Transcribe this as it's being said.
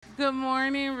Good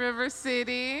morning, River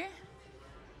City.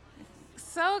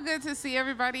 So good to see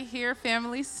everybody here,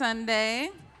 Family Sunday.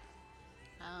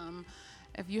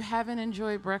 If you haven't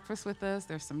enjoyed breakfast with us,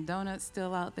 there's some donuts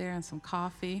still out there and some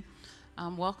coffee.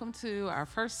 Welcome to our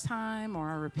first time or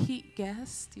our repeat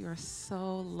guest. You are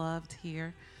so loved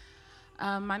here.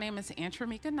 My name is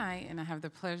Antramika Knight, and I have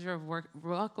the pleasure of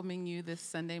welcoming you this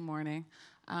Sunday morning.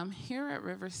 Here at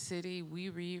River City, we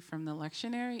read from the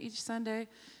lectionary each Sunday.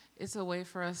 It's a way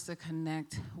for us to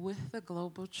connect with the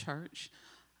global church.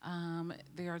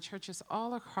 There are churches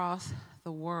all across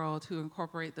the world who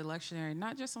incorporate the lectionary,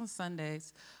 not just on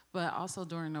Sundays, but also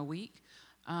during the week,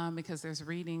 because there's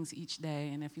readings each day.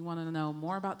 And if you want to know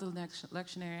more about the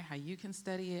lectionary, how you can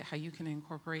study it, how you can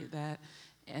incorporate that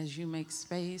as you make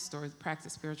space or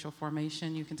practice spiritual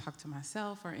formation, you can talk to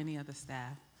myself or any of the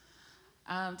staff.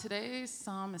 Today's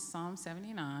psalm is Psalm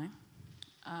 79,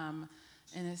 and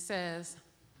it says,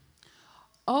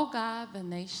 "O God, the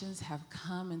nations have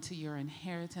come into your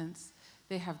inheritance.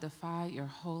 They have defied your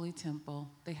holy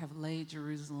temple. They have laid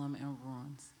Jerusalem in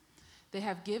ruins. They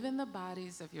have given the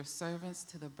bodies of your servants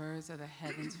to the birds of the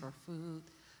heavens for food,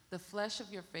 the flesh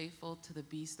of your faithful to the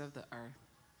beasts of the earth.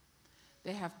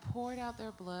 They have poured out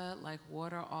their blood like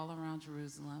water all around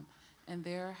Jerusalem, and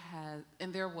there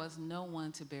was no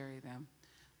one to bury them.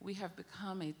 We have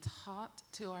become a taunt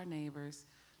to our neighbors,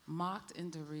 mocked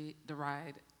and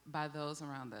derided by those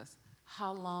around us.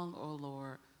 How long, O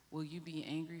Lord, will you be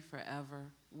angry forever?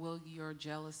 Will your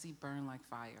jealousy burn like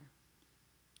fire?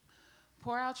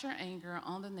 Pour out your anger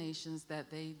on the nations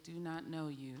that they do not know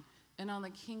you, and on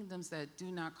the kingdoms that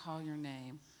do not call your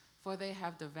name, for they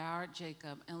have devoured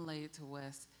Jacob and laid to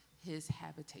waste his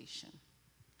habitation.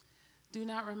 Do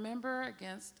not remember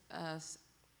against us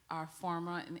our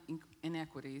former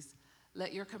iniquities.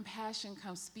 Let your compassion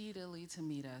come speedily to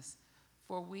meet us,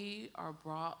 for we are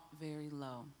brought very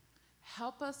low.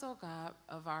 Help us, O God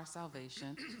of our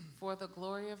salvation, for the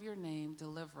glory of your name,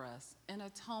 deliver us, and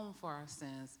atone for our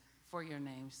sins for your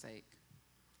name's sake."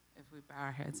 If we bow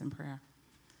our heads in prayer.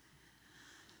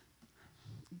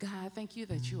 God, thank you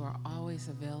that you are always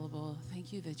available.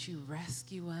 Thank you that you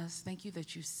rescue us. Thank you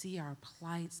that you see our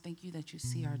plights. Thank you that you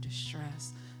see our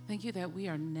distress. Thank you that we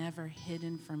are never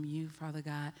hidden from you, Father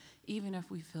God, even if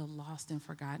we feel lost and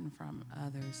forgotten from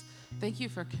others. Thank you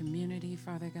for community,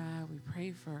 Father God. We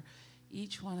pray for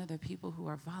each one of the people who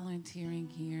are volunteering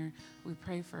here. We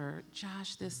pray for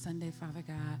Josh this Sunday, Father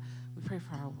God. We pray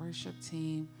for our worship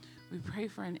team. We pray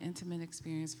for an intimate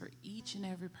experience for each and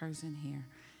every person here.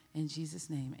 In Jesus'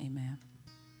 name, amen.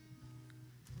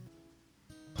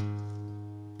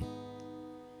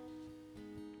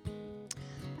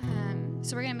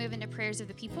 So we're going to move into prayers of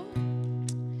the people.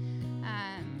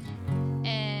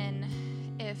 And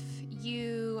if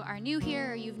you are new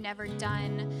here or you've never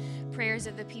done prayers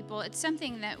of the people, it's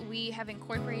something that we have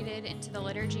incorporated into the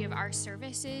liturgy of our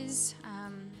services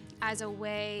as a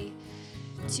way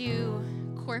to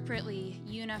corporately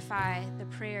unify the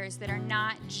prayers that are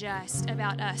not just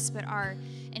about us, but are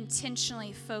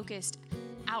intentionally focused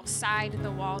outside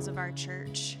the walls of our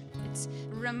church. It's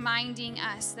reminding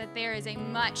us that there is a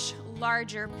much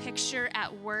larger picture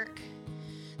at work,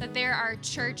 that there are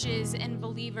churches and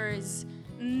believers,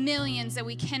 millions that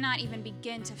we cannot even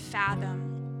begin to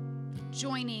fathom,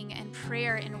 joining in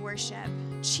prayer and worship,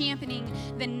 championing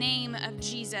the name of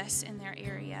Jesus in their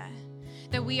area,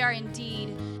 that we are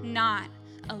indeed not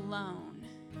alone.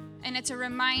 And it's a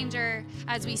reminder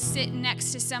as we sit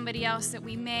next to somebody else that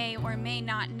we may or may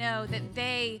not know that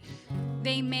they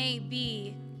may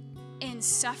be in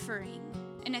suffering.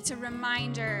 And it's a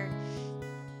reminder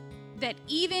that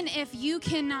even if you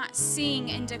cannot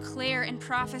sing and declare and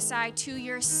prophesy to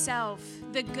yourself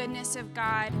the goodness of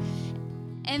God,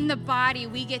 in the body,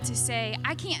 we get to say,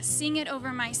 I can't sing it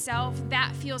over myself.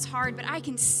 That feels hard, but I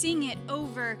can sing it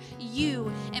over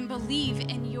you and believe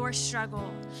in your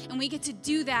struggle. And we get to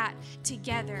do that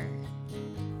together.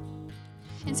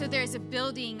 And so there's a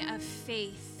building of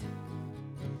faith.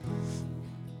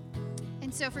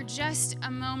 And so for just a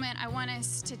moment, I want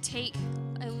us to take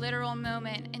a literal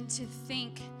moment and to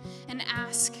think and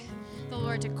ask the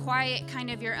Lord to quiet kind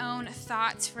of your own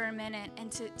thoughts for a minute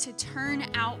and to turn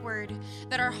outward,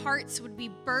 that our hearts would be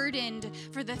burdened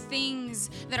for the things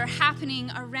that are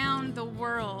happening around the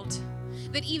world,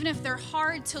 that even if they're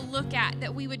hard to look at,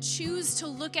 that we would choose to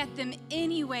look at them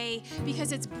anyway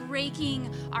because it's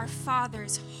breaking our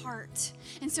Father's heart.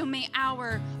 And so may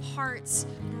our hearts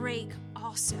break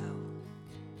also.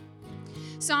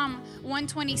 Psalm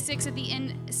 126 at the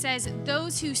end says,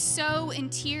 "Those who sow in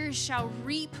tears shall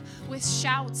reap with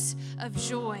shouts of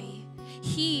joy.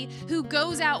 He who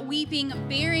goes out weeping,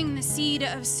 bearing the seed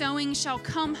of sowing, shall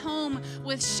come home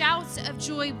with shouts of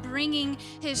joy, bringing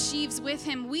his sheaves with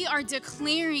him. We are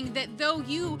declaring that though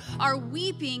you are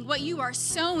weeping, what you are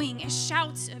sowing is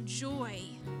shouts of joy.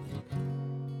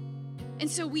 And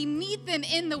so we meet them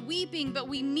in the weeping, but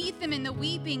we meet them in the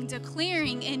weeping,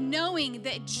 declaring and knowing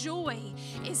that joy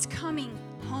is coming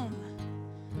home.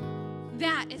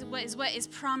 That is what is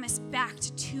promised back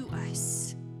to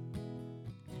us.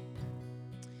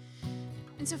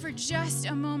 And so for just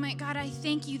a moment, God, I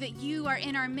thank you that you are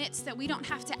in our midst, that we don't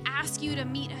have to ask you to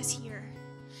meet us here,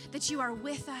 that you are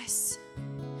with us.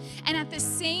 And at the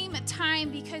same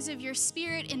time, because of your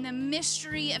Spirit in the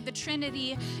mystery of the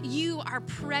Trinity, you are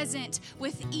present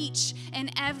with each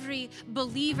and every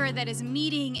believer that is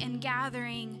meeting and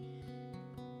gathering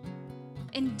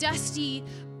in dusty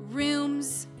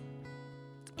rooms,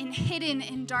 and hidden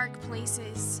in dark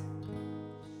places.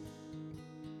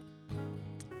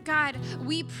 God,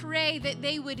 we pray that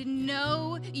they would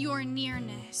know your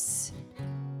nearness,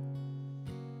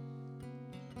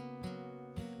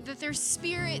 that their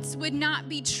spirits would not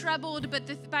be troubled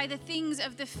by the things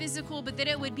of the physical, but that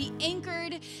it would be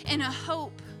anchored in a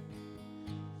hope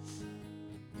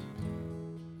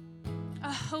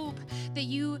that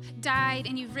you died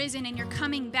and you've risen and you're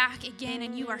coming back again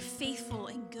and you are faithful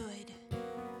and good.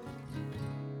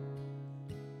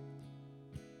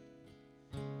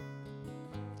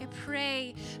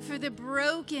 Pray for the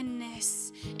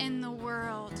brokenness in the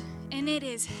world, and it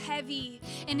is heavy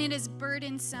and it is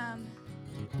burdensome.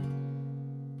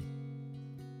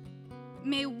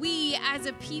 May we as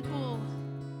a people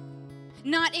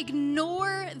not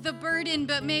ignore the burden,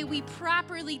 but may we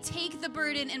properly take the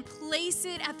burden and place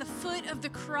it at the foot of the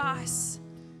cross.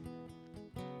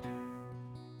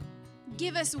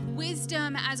 Give us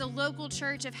wisdom as a local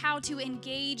church of how to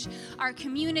engage our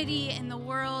community and the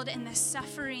world and the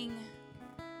suffering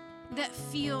that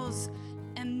feels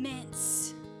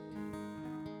immense.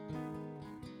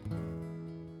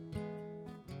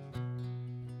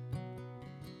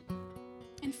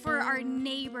 And for our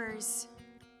neighbors,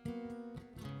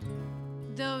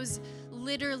 those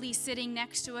literally sitting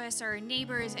next to us, our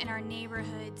neighbors in our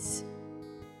neighborhoods,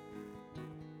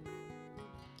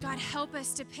 God, help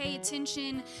us to pay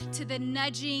attention to the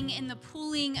nudging and the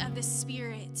pulling of the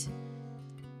Spirit.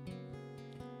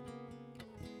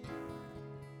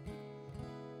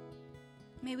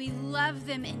 May we love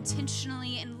them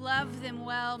intentionally and love them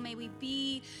well. May we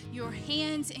be your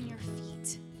hands and your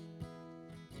feet.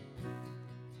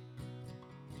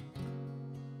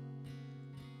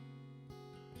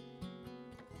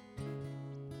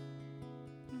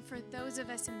 And for those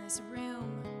of us in this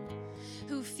room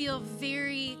who feel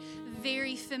very,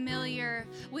 very familiar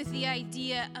with the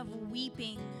idea of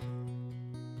weeping,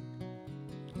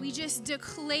 we just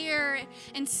declare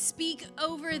and speak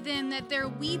over them that their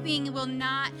weeping will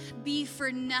not be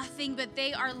for nothing, but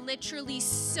they are literally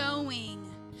sowing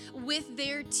with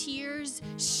their tears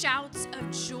shouts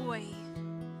of joy.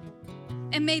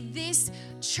 And may this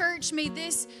church, may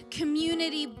this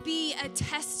community be a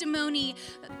testimony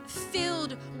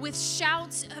filled with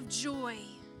shouts of joy.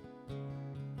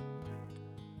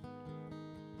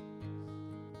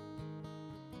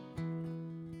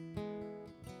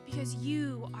 Because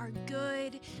you are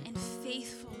good and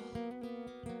faithful.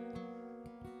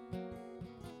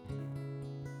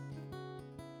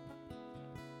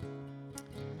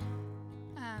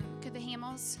 Could the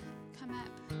Hamels come up?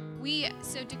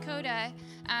 So Dakota,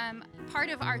 part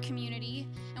of our community,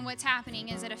 and what's happening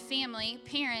is that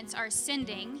parents are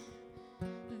sending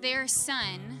their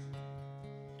son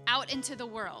out into the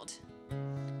world.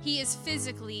 He is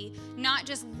physically not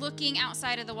just looking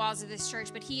outside of the walls of this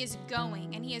church, but he is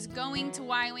going, and he is going to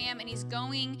YWAM, and he's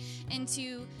going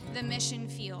into the mission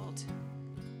field.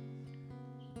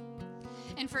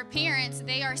 And for parents,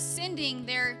 they are sending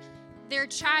their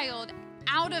child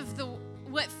out of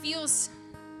what feels,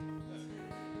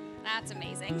 that's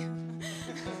amazing.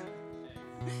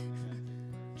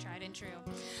 Tried and true.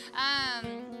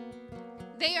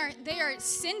 They are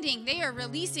sending, they are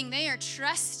releasing, they are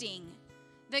trusting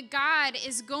that God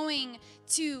is going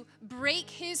to break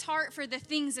his heart for the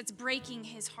things that's breaking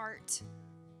his heart.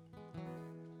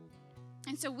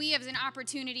 And so we as an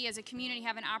opportunity, as a community,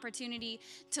 have an opportunity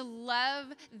to love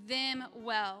them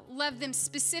well. Love them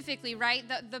specifically, right?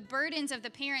 The burdens of the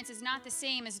parents is not the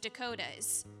same as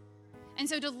Dakota's. And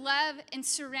so to love and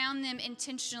surround them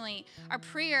intentionally. Our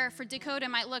prayer for Dakota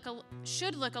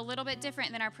should look a little bit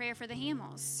different than our prayer for the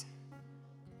Hamels.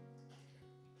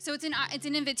 So it's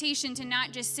an invitation to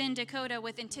not just send Dakota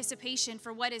with anticipation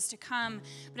for what is to come,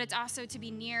 but it's also to be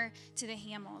near to the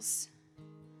Hamels.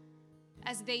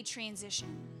 as they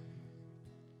transition.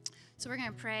 So we're going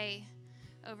to pray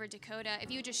over Dakota.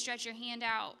 If you would just stretch your hand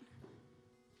out.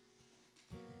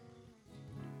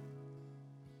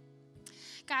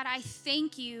 God, I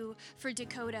thank you for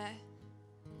Dakota.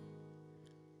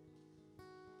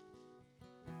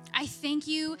 I thank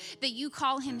you that you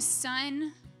call him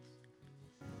son.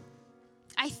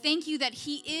 I thank you that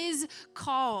he is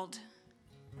called,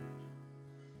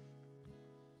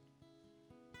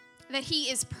 that he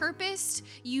is purposed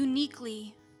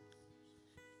uniquely.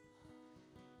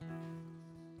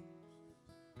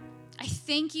 I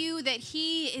thank you that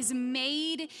he is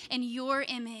made in your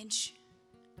image.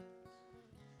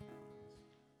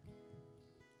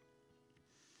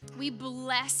 We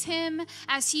bless him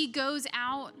as he goes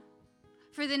out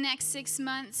for the next 6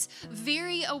 months,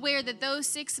 very aware that those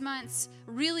 6 months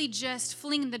really just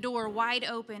fling the door wide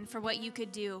open for what you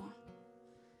could do.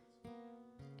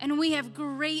 And we have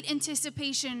great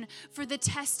anticipation for the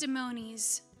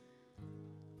testimonies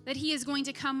that he is going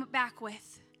to come back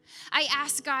with. I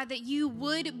ask God that you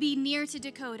would be near to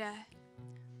Dakota,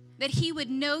 that he would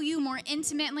know you more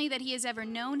intimately than he has ever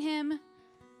known him,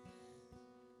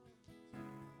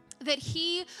 that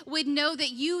he would know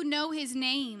that you know his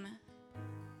name,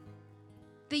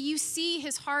 that you see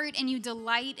his heart and you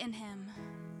delight in him.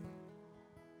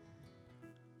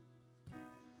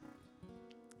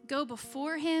 Go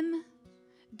before him,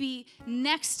 be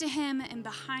next to him and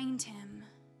behind him.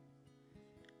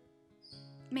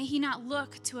 May he not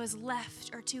look to his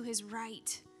left or to his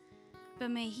right, but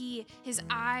may his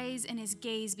eyes and his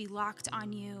gaze be locked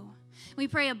on you. We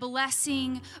pray a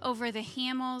blessing over the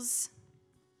Hamels.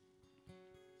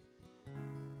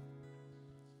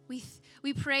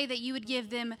 We pray that you would give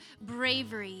them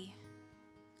bravery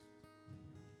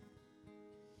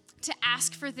to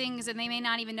ask for things and they may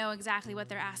not even know exactly what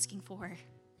they're asking for.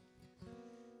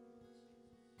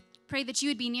 Pray that you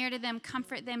would be near to them,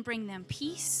 comfort them, bring them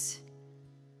peace.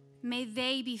 May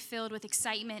they be filled with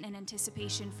excitement and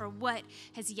anticipation for what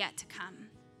has yet to come.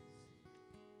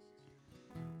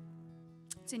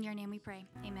 It's in your name we pray.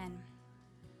 Amen.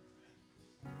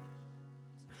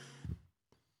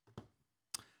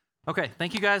 Okay,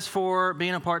 thank you guys for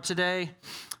being a part today.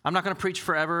 I'm not going to preach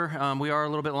forever. We are a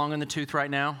little bit long in the tooth right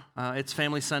now. It's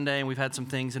Family Sunday, and we've had some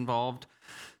things involved.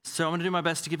 So I'm going to do my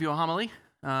best to give you a homily.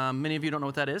 Many of you don't know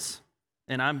what that is,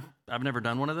 and I've never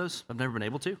done one of those. I've never been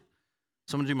able to.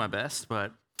 So I'm going to do my best.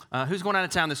 But who's going out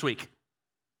of town this week?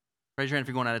 Raise your hand if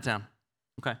you're going out of town.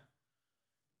 Okay.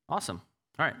 Awesome.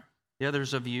 All right. The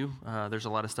others of you, there's a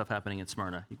lot of stuff happening in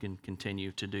Smyrna. You can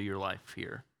continue to do your life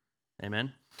here.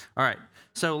 Amen. All right.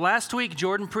 So last week,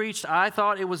 Jordan preached. I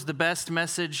thought it was the best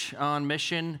message on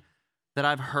mission that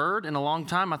I've heard in a long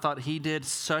time. I thought he did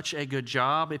such a good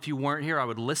job. If you weren't here, I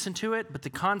would listen to it. But the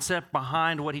concept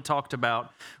behind what he talked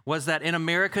about was that in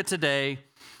America today,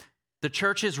 the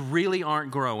churches really aren't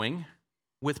growing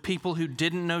with people who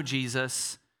didn't know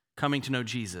Jesus coming to know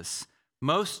Jesus.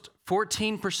 Most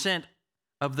 14%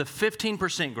 of the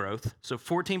 15% growth, so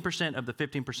 14% of the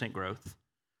 15% growth,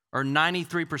 or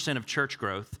 93% of church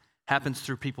growth happens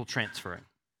through people transferring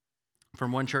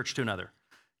from one church to another.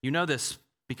 You know this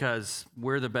because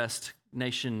we're the best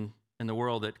nation in the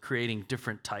world at creating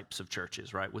different types of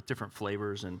churches, right? With different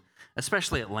flavors, and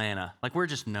especially Atlanta. Like, we're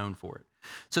just known for it.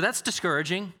 So that's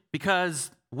discouraging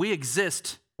because we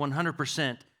exist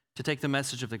 100% to take the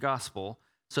message of the gospel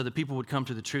so that people would come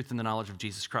to the truth and the knowledge of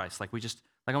Jesus Christ. Like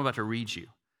I'm about to read you.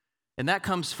 And that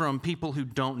comes from people who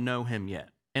don't know him yet.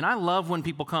 And I love when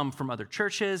people come from other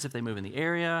churches, if they move in the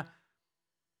area,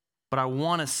 but I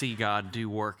want to see God do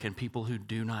work in people who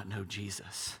do not know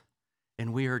Jesus.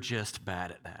 And we are just bad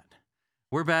at that.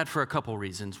 We're bad for a couple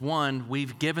reasons. One,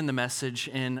 we've given the message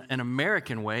in an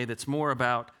American way that's more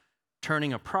about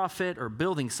turning a profit or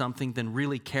building something than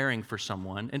really caring for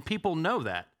someone. And people know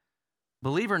that.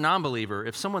 Believer, non-believer,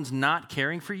 if someone's not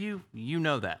caring for you, you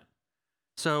know that.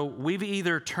 So we've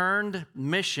either turned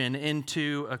mission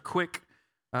into a quick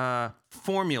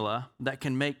formula that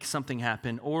can make something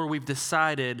happen, or we've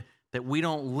decided that we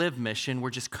don't live mission, we're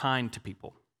just kind to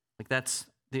people. Like, that's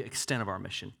the extent of our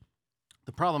mission.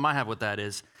 The problem I have with that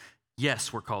is,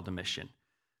 yes, we're called to mission.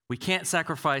 We can't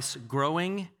sacrifice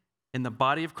growing in the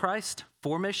body of Christ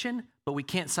for mission, but we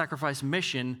can't sacrifice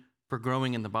mission for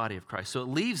growing in the body of Christ. So it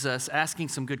leaves us asking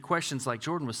some good questions like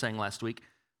Jordan was saying last week.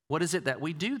 What is it that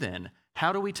we do then?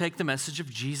 How do we take the message of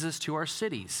Jesus to our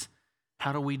cities?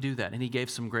 How do we do that? And he gave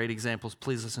some great examples.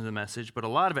 Please listen to the message. But a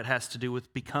lot of it has to do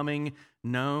with becoming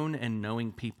known and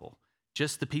knowing people,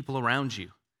 just the people around you.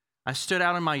 I stood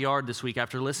out in my yard this week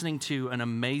after listening to an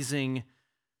amazing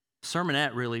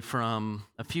sermonette, really, from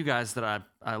a few guys that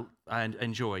I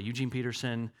enjoy. Eugene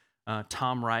Peterson,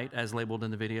 Tom Wright, as labeled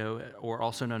in the video, or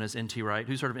also known as N.T. Wright.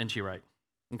 Who's heard of N.T. Wright?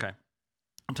 Okay.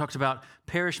 Talks about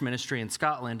parish ministry in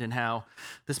Scotland and how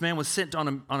this man was sent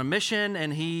on a mission,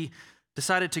 and he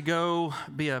decided to go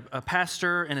be a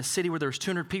pastor in a city where there was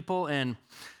 200 people. And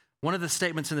one of the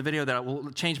statements in the video that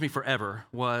will change me forever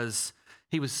was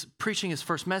he was preaching his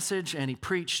first message, and he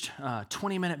preached a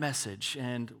 20-minute message.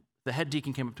 And the head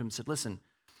deacon came up to him and said, "Listen,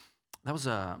 that was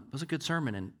a good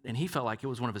sermon." And he felt like it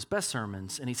was one of his best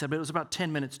sermons. And he said, but it was about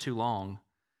 10 minutes too long.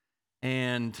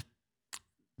 And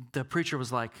the preacher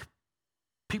was like,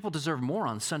 people deserve more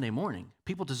on Sunday morning.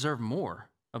 People deserve more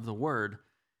of the word.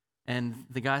 And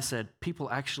the guy said, people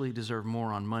actually deserve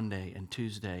more on Monday and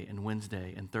Tuesday and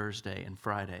Wednesday and Thursday and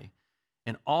Friday.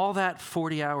 And all that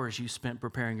 40 hours you spent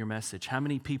preparing your message, how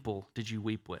many people did you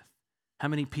weep with? How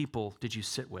many people did you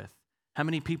sit with? How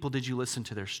many people did you listen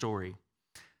to their story?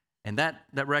 And that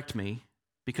wrecked me,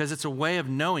 because it's a way of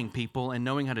knowing people and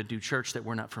knowing how to do church that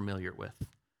we're not familiar with.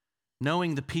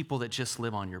 Knowing the people that just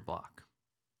live on your block.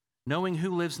 Knowing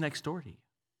who lives next door to you.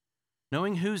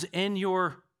 Knowing who's in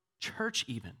your church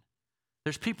even.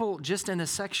 There's people just in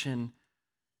this section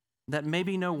that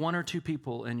maybe know one or two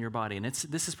people in your body. And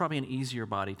this is probably an easier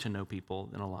body to know people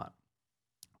than a lot.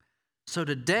 So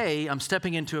today, I'm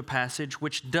stepping into a passage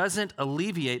which doesn't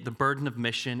alleviate the burden of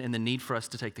mission and the need for us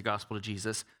to take the gospel to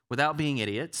Jesus without being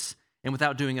idiots and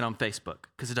without doing it on Facebook,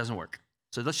 because it doesn't work.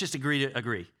 So let's just agree to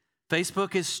agree.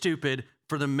 Facebook is stupid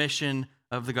for the mission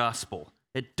of the gospel.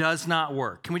 It does not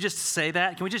work. Can we just say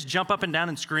that? Can we just jump up and down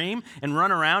and scream and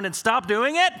run around and stop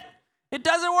doing it? It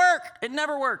doesn't work. It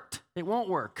never worked. It won't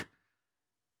work.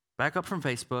 Back up from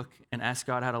Facebook and ask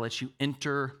God how to let you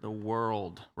enter the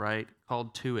world, right?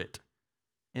 Called to it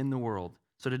in the world.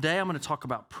 So today I'm going to talk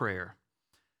about prayer.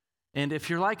 And if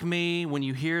you're like me, when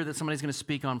you hear that somebody's going to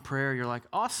speak on prayer, you're like,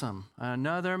 awesome,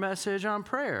 another message on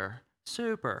prayer.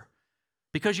 Super.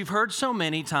 Because you've heard so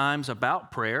many times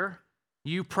about prayer,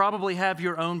 you probably have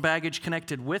your own baggage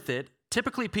connected with it.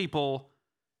 Typically people,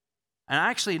 and I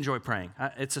actually enjoy praying.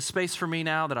 It's a space for me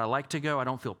now that I like to go. I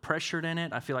don't feel pressured in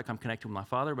it. I feel like I'm connected with my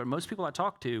Father. But most people I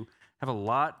talk to have a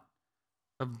lot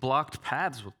of blocked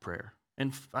paths with prayer.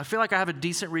 And I feel like I have a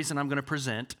decent reason I'm going to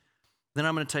present. Then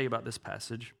I'm going to tell you about this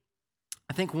passage.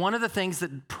 I think one of the things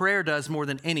that prayer does more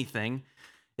than anything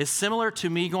is similar to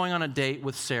me going on a date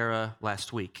with Sarah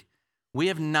last week. We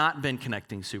have not been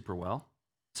connecting super well.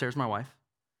 Sarah's my wife.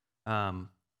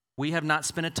 We have not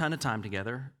spent a ton of time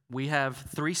together. We have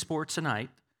 3 sports a night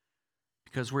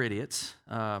because we're idiots.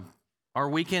 Our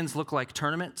weekends look like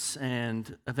tournaments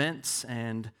and events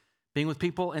and being with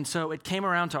people. And so it came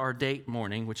around to our date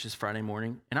morning, which is Friday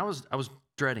morning, and I was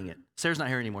dreading it. Sarah's not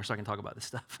here anymore, so I can talk about this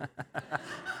stuff.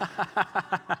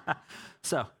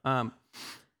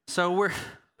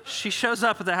 She shows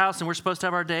up at the house, and we're supposed to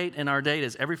have our date, and our date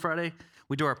is every Friday.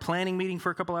 We do our planning meeting for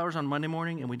a couple hours on Monday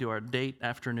morning, and we do our date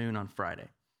afternoon on Friday.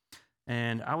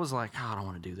 And I was like, I don't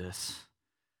want to do this.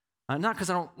 Not because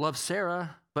I don't love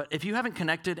Sarah, but if you haven't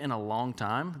connected in a long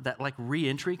time, that like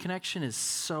re-entry connection is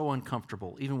so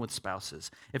uncomfortable, even with spouses.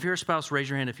 If you're a spouse, raise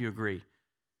your hand if you agree.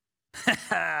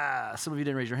 Some of you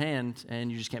didn't raise your hand,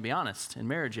 and you just can't be honest in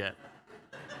marriage yet.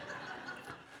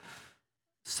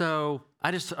 So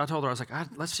I told her, I was like,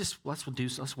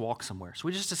 let's walk somewhere. So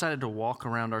we just decided to walk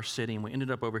around our city, and we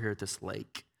ended up over here at this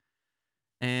lake.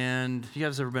 And if you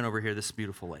guys have ever been over here, this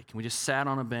beautiful lake. And we just sat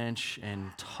on a bench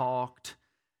and talked.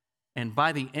 And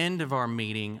by the end of our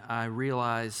meeting, I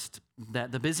realized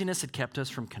that the busyness had kept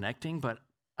us from connecting, but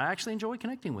I actually enjoy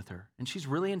connecting with her. And she's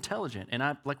really intelligent.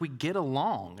 And we get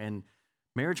along, and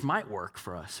marriage might work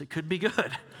for us. It could be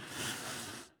good.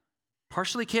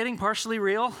 Partially kidding, partially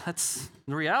real. That's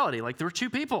the reality. Like, there were 2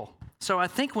 people. So I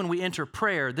think when we enter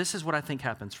prayer, this is what I think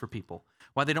happens for people.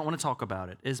 Why they don't want to talk about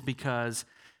it is because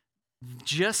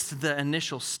just the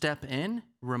initial step in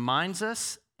reminds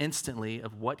us instantly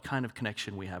of what kind of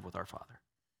connection we have with our Father.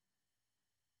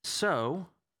 So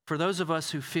for those of us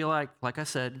who feel like I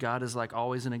said, God is like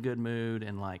always in a good mood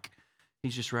and like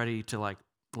he's just ready to like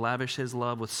lavish his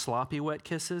love with sloppy wet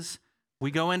kisses, we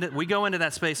go into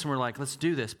that space and we're like, let's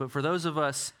do this. But for those of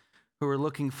us who are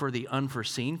looking for the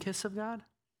unforeseen kiss of God,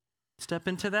 step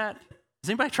into that. Is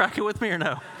anybody tracking with me or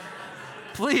no?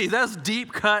 Please, that's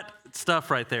deep cut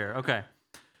stuff right there. Okay.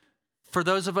 For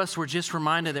those of us, we're just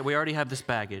reminded that we already have this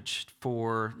baggage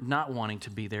for not wanting to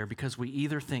be there because we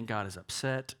either think God is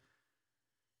upset.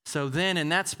 So then in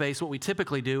that space, what we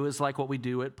typically do is like what we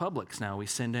do at Publix now. We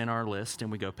send in our list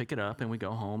and we go pick it up and we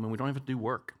go home and we don't have to do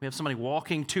work. We have somebody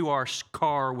walking to our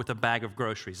car with a bag of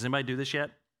groceries. Does anybody do this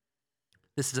yet?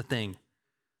 This is a thing.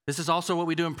 This is also what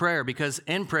we do in prayer because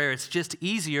in prayer, it's just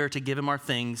easier to give him our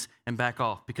things and back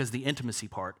off because the intimacy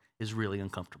part is really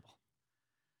uncomfortable.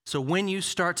 So when you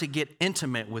start to get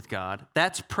intimate with God,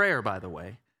 that's prayer, by the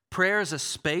way. Prayer is a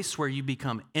space where you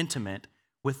become intimate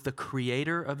with the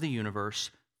creator of the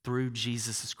universe through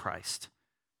Jesus Christ.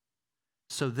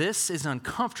 So this is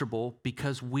uncomfortable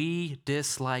because we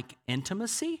dislike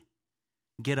intimacy,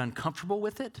 get uncomfortable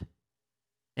with it.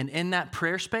 And in that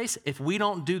prayer space, if we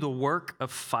don't do the work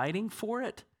of fighting for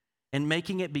it and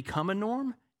making it become a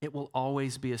norm, it will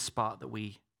always be a spot that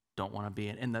we don't want to be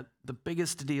in. And the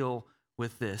biggest deal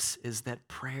with this is that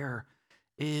prayer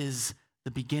is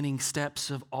the beginning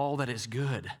steps of all that is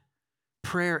good.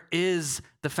 Prayer is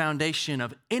the foundation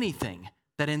of anything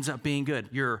that ends up being good.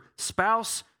 Your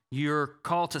spouse, your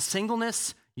call to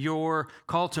singleness, your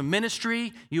call to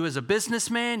ministry, you as a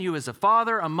businessman, you as a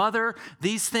father, a mother,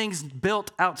 these things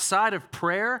built outside of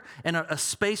prayer and a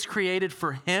space created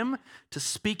for him to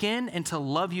speak in and to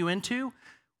love you into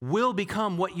will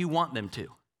become what you want them to.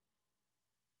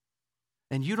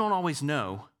 And you don't always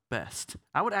know best.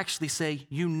 I would actually say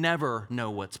you never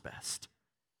know what's best.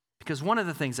 Because one of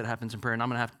the things that happens in prayer,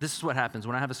 and this is what happens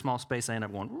when I have a small space, I end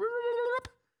up going,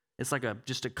 it's like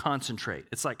just a concentrate.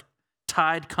 It's like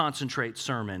Tide concentrate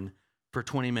sermon for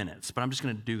 20 minutes, but I'm just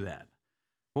going to do that.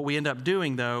 What we end up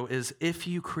doing, though, is if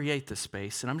you create the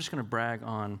space, and I'm just going to brag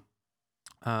on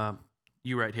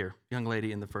you right here, young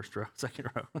lady in the second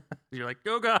row. You're like,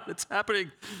 oh God, it's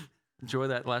happening. Enjoy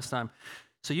that last time.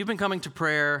 So you've been coming to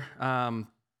prayer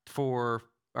for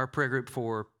our prayer group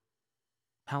for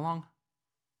how long?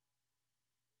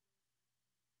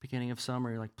 Beginning of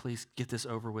summer, you're like, please get this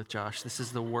over with, Josh. This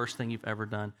is the worst thing you've ever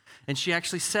done. And she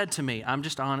actually said to me, I'm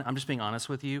just being honest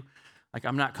with you. Like,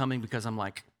 I'm not coming because I'm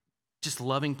like, just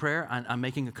loving prayer. I'm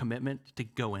making a commitment to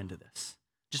go into this.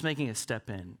 Just making a step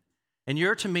in. And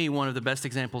you're, to me, one of the best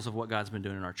examples of what God's been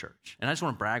doing in our church. And I just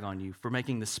want to brag on you for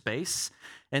making the space.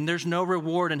 And there's no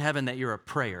reward in heaven that you're a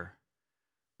prayer.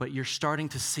 But you're starting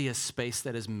to see a space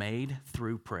that is made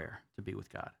through prayer to be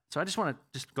with God. So I just want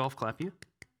to just golf clap you.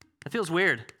 It feels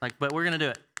weird, but we're going to do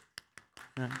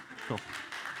it. Cool.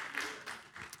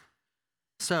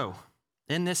 So,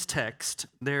 in this text,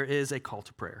 there is a call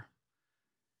to prayer.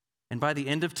 And by the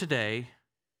end of today,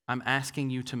 I'm asking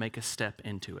you to make a step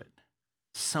into it.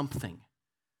 Something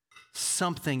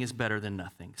is better than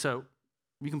nothing. So,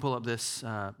 you can pull up this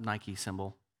Nike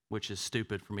symbol, which is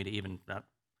stupid for me to even,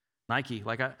 Nike.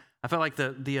 Like, I felt like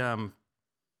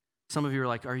some of you are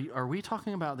like, are we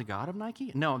talking about the God of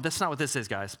Nike? No, that's not what this is,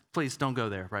 guys. Please don't go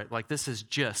there, right? Like, this is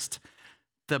just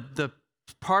the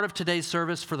part of today's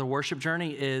service for the worship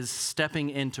journey is stepping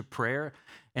into prayer.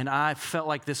 And I felt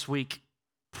like this week,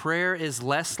 prayer is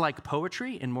less like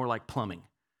poetry and more like plumbing.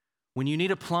 When you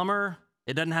need a plumber,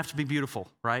 it doesn't have to be beautiful,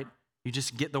 right? You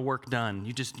just get the work done.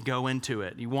 You just go into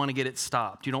it. You want to get it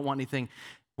stopped. You don't want anything.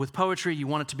 With poetry, you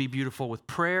want it to be beautiful. With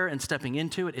prayer and stepping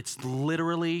into it, it's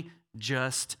literally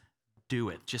just do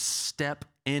it. Just step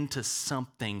into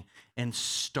something and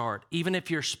start. Even if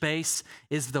your space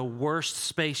is the worst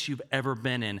space you've ever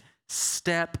been in,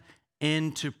 step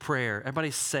into prayer.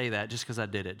 Everybody say that just because I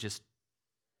did it. Just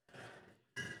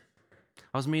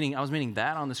I was meaning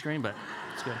that on the screen, but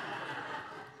it's good.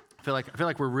 I feel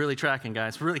like we're really tracking,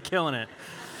 guys. We're really killing it.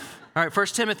 All right, 1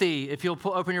 Timothy. If you'll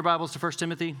open your Bibles to 1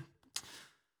 Timothy.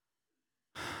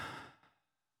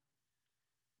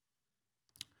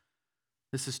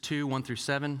 This is 2, 1 through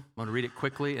 7. I'm going to read it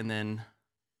quickly and then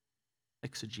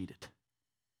exegete it.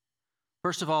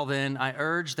 First of all, then, I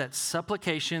urge that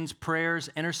supplications, prayers,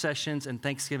 intercessions, and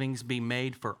thanksgivings be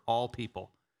made for all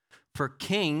people, for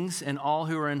kings and all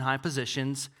who are in high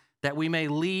positions, that we may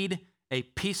lead a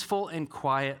peaceful and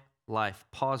quiet life.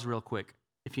 Pause real quick.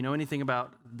 If you know anything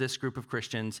about this group of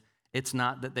Christians, it's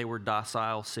not that they were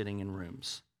docile sitting in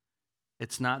rooms.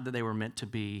 It's not that they were meant to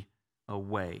be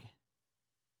away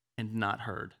and not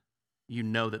heard. You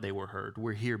know that they were heard.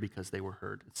 We're here because they were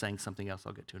heard. It's saying something else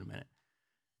I'll get to in a minute.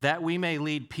 That we may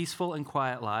lead peaceful and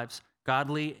quiet lives,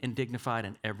 godly and dignified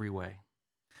in every way.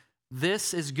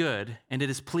 This is good, and it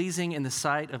is pleasing in the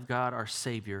sight of God our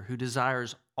Savior, who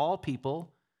desires all people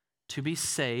to be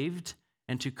saved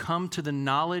and to come to the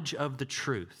knowledge of the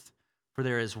truth. For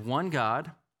there is one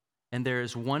God, and there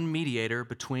is one mediator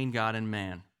between God and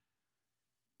man.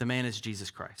 The man is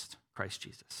Jesus Christ, Christ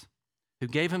Jesus, who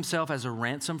gave himself as a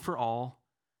ransom for all,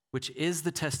 which is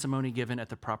the testimony given at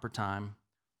the proper time.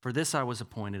 For this I was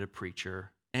appointed a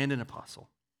preacher and an apostle.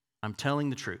 I'm telling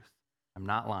the truth. I'm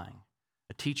not lying.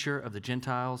 A teacher of the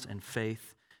Gentiles in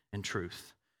faith and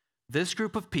truth. This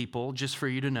group of people, just for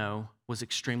you to know, was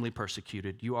extremely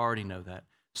persecuted. You already know that.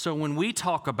 So when we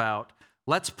talk about,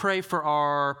 let's pray for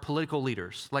our political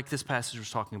leaders, like this passage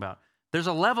was talking about, there's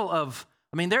a level of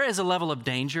I mean, there is a level of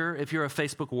danger if you're a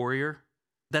Facebook warrior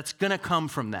that's going to come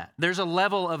from that. There's a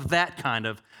level of that kind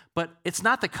of, but it's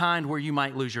not the kind where you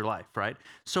might lose your life, right?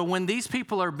 So when these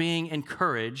people are being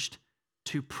encouraged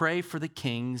to pray for the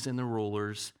kings and the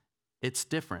rulers, it's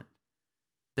different.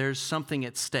 There's something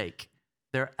at stake.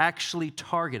 They're actually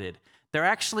targeted. They're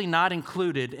actually not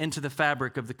included into the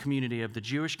fabric of the community, of the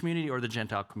Jewish community or the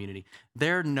Gentile community.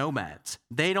 They're nomads.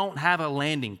 They don't have a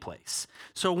landing place.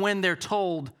 So when they're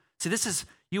told, see, this is,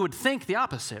 you would think the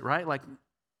opposite, right? Like,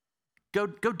 go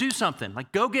do something.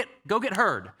 Like, go get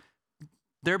heard.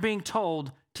 They're being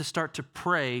told to start to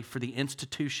pray for the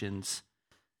institutions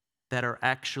that are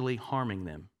actually harming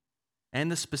them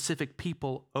and the specific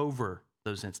people over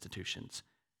those institutions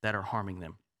that are harming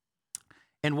them.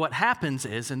 And what happens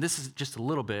is, and this is just a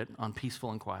little bit on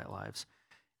peaceful and quiet lives,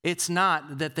 it's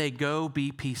not that they go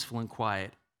be peaceful and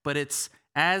quiet, but it's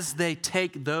as they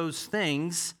take those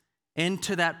things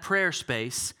into that prayer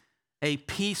space, a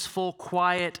peaceful,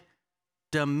 quiet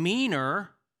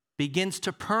demeanor begins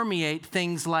to permeate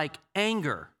things like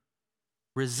anger,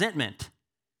 resentment,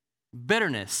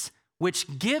 bitterness,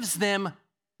 which gives them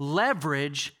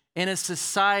leverage in a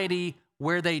society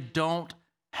where they don't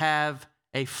have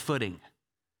a footing.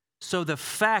 So the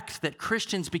fact that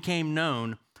Christians became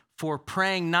known for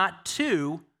praying not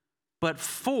to, but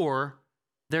for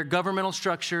their governmental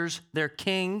structures, their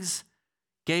kings,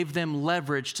 gave them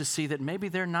leverage to see that maybe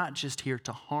they're not just here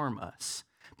to harm us,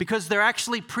 because they're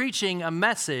actually preaching a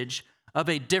message of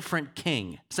a different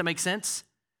king. Does that make sense?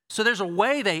 So there's a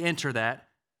way they enter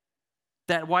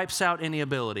that wipes out any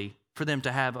ability for them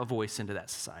to have a voice into that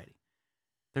society.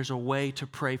 There's a way to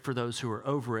pray for those who are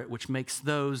over it, which makes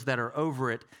those that are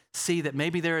over it see that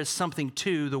maybe there is something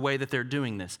to the way that they're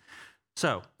doing this.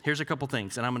 So here's a couple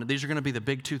things, and these are going to be the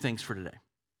big two things for today.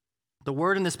 The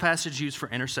word in this passage used for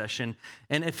intercession,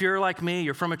 and if you're like me,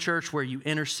 you're from a church where you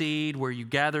intercede, where you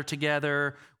gather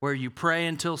together, where you pray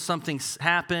until something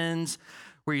happens,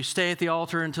 where you stay at the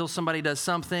altar until somebody does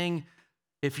something.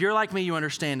 If you're like me, you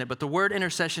understand it, but the word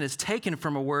intercession is taken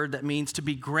from a word that means to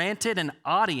be granted an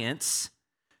audience,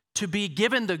 to be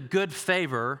given the good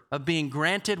favor of being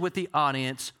granted with the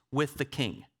audience with the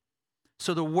king.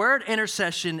 So the word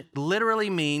intercession literally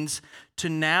means to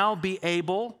now be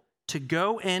able to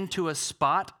go into a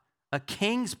spot, a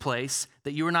king's place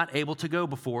that you were not able to go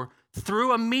before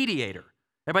through a mediator.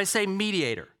 Everybody say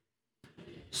mediator.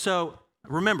 So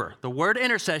remember, the word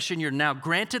intercession, you're now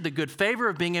granted the good favor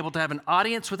of being able to have an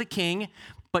audience with a king,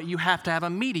 but you have to have a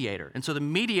mediator. And so the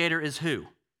mediator is who?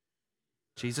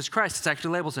 Jesus Christ. It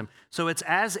actually labels him. So it's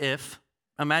as if,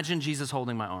 imagine Jesus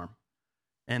holding my arm,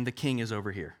 and the king is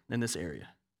over here in this area,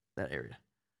 that area.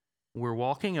 We're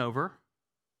walking over,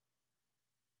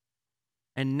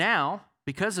 and now,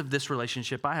 because of this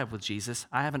relationship I have with Jesus,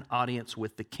 I have an audience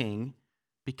with the king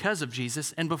because of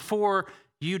Jesus. And before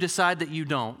you decide that you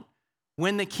don't,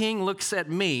 when the king looks at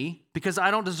me, because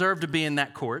I don't deserve to be in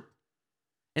that court,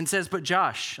 and says, but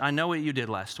Josh, I know what you did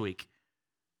last week.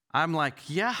 I'm like,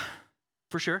 yeah,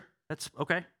 for sure. That's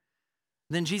okay.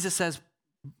 Then Jesus says,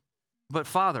 but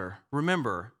Father,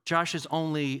 remember, Josh is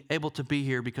only able to be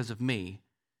here because of me.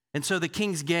 And so the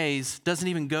king's gaze doesn't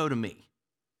even go to me.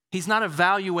 He's not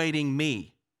evaluating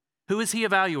me. Who is he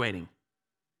evaluating?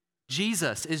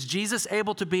 Jesus. Is Jesus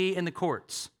able to be in the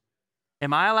courts?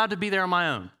 Am I allowed to be there on my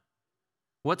own?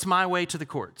 What's my way to the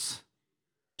courts?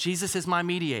 Jesus is my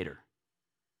mediator.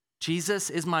 Jesus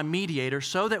is my mediator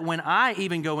so that when I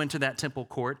even go into that temple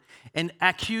court and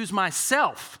accuse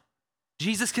myself,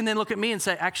 Jesus can then look at me and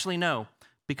say, actually, no,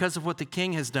 because of what the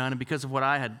king has done and because of what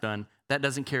I had done, that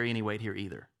doesn't carry any weight here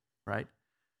either, right?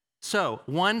 So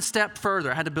one step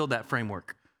further, I had to build that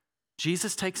framework.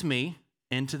 Jesus takes me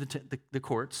into the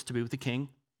courts to be with the king.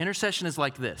 Intercession is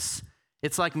like this.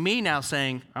 It's like me now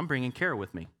saying, I'm bringing Kara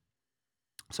with me.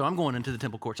 So I'm going into the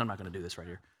temple courts. I'm not going to do this right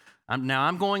here.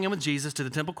 I'm going in with Jesus to the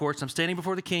temple courts. I'm standing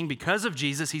before the king because of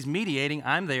Jesus. He's mediating.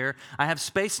 I'm there. I have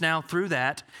space now through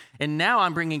that. And now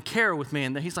I'm bringing Kara with me.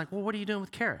 And he's like, well, what are you doing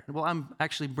with Kara? Well, I'm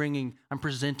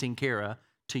presenting Kara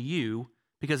to you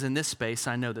because in this space,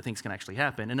 I know that things can actually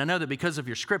happen. And I know that because of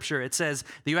your scripture, it says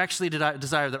that you actually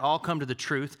desire that all come to the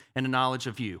truth and the knowledge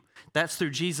of you. That's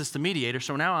through Jesus, the mediator.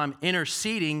 So now I'm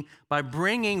interceding by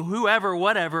bringing whoever,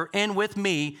 whatever, in with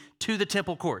me to the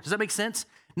temple court. Does that make sense?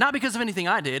 Not because of anything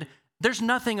I did. There's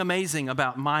nothing amazing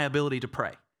about my ability to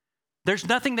pray. There's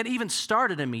nothing that even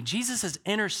started in me. Jesus is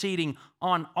interceding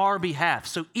on our behalf.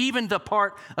 So even the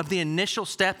part of the initial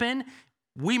step in,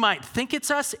 we might think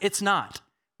it's us, it's not.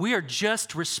 We are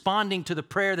just responding to the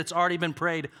prayer that's already been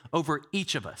prayed over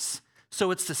each of us.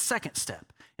 So it's the second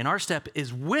step. And our step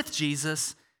is with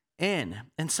Jesus in.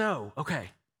 And so,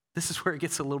 okay, This is where it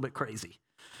gets a little bit crazy.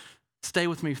 Stay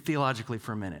with me theologically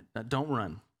for a minute. Don't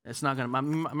run. It's not going to.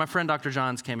 My friend Dr.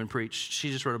 Johns came and preached.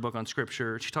 She just wrote a book on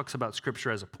Scripture. She talks about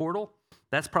Scripture as a portal.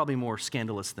 That's probably more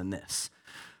scandalous than this.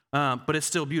 But it's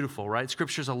still beautiful, right?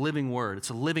 Scripture is a living word. It's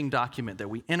a living document that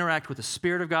we interact with the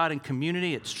Spirit of God in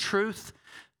community. It's truth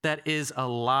that is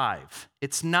alive.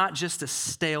 It's not just a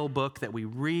stale book that we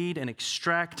read and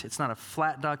extract. It's not a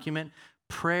flat document.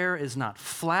 Prayer is not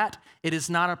flat. It is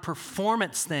not a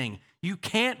performance thing. You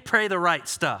can't pray the right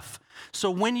stuff.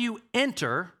 So when you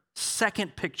enter,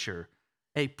 second picture,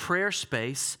 a prayer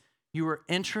space, you are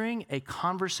entering a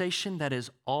conversation that is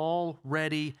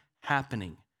already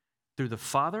happening through the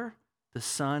Father, the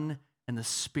Son, and the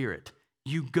Spirit.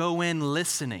 You go in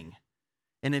listening.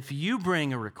 And if you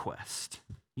bring a request,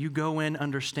 you go in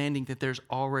understanding that there's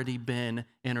already been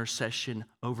intercession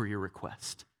over your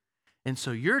request. And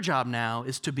so your job now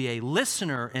is to be a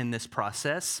listener in this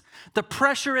process. The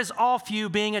pressure is off you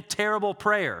being a terrible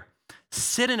prayer.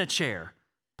 Sit in a chair.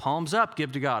 Palms up,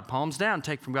 give to God. Palms down,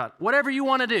 take from God. Whatever you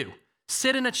want to do,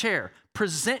 sit in a chair.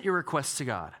 Present your requests to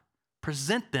God.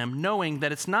 Present them knowing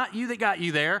that it's not you that got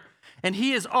you there, and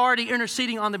He is already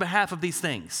interceding on the behalf of these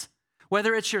things.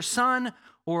 Whether it's your son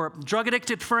or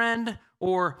drug-addicted friend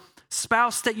or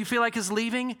spouse that you feel like is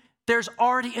leaving, there's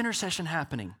already intercession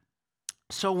happening.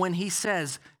 So when He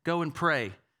says, go and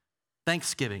pray,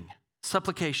 thanksgiving,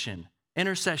 supplication,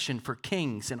 intercession for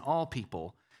kings and all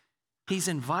people, He's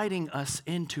inviting us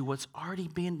into what's already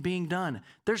being done.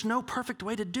 There's no perfect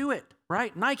way to do it,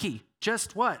 right? Nike,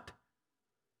 just what?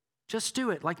 Just do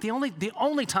it. Like the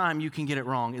only time you can get it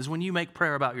wrong is when you make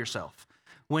prayer about yourself.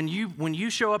 When you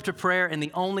show up to prayer and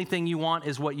the only thing you want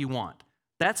is what you want.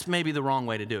 That's maybe the wrong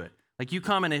way to do it. Like you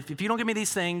come and if you don't give me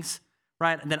these things,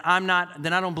 right, then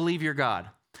I don't believe you're God.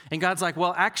 And God's like,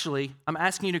 well, actually, I'm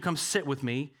asking you to come sit with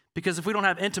me because if we don't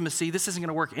have intimacy, this isn't going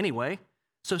to work anyway.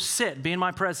 So sit, be in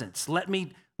my presence. Let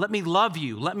me love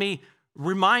you. Let me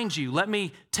remind you. Let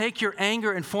me take your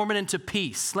anger and form it into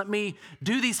peace. Let me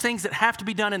do these things that have to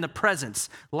be done in the presence.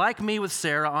 Like me with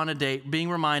Sarah on a date, being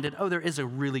reminded, oh, there is a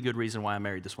really good reason why I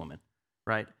married this woman,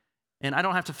 right? And I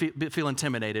don't have to feel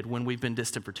intimidated when we've been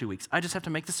distant for 2 weeks. I just have to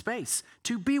make the space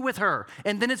to be with her.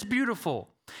 And then it's beautiful.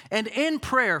 And in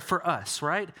prayer for us,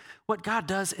 right, what God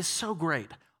does is so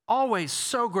great. Always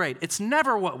so great. It's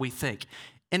never what we think.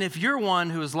 And if you're one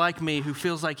who is like me, who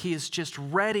feels like He is just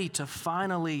ready to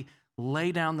finally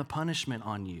lay down the punishment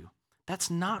on you,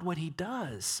 that's not what He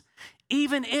does.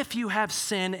 Even if you have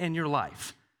sin in your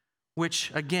life,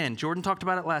 which, again, Jordan talked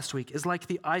about it last week, is like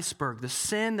the iceberg. The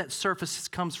sin that surfaces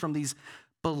comes from these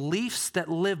beliefs that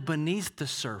live beneath the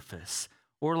surface.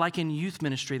 Or like in youth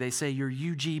ministry, they say your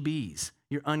UGBs,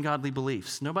 your ungodly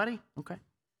beliefs. Nobody? Okay.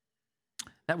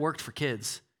 That worked for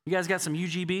kids. You guys got some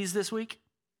UGBs this week?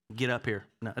 Get up here.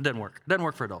 No, it doesn't work. It doesn't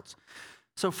work for adults.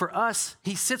 So for us,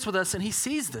 He sits with us and He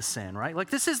sees the sin, right? Like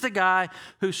this is the guy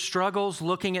who struggles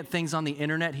looking at things on the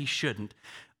internet he shouldn't.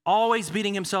 Always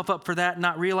beating himself up for that,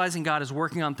 not realizing God is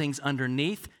working on things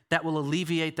underneath that will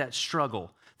alleviate that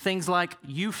struggle. Things like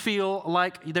you feel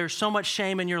like there's so much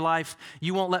shame in your life,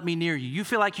 you won't let me near you. You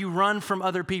feel like you run from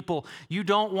other people. You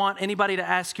don't want anybody to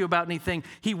ask you about anything.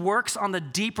 He works on the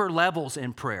deeper levels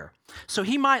in prayer. So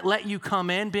He might let you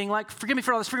come in being like, forgive me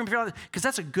for all this, because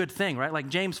that's a good thing, right? Like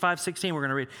James 5:16, we're going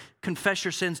to read, confess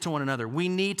your sins to one another. We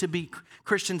need to be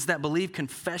Christians that believe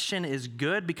confession is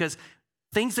good because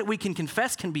things that we can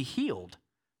confess can be healed,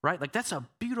 right? Like that's a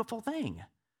beautiful thing.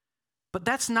 But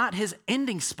that's not His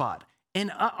ending spot. In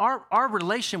our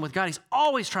relation with God, He's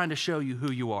always trying to show you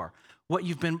who you are, what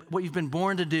you've been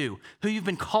born to do, who you've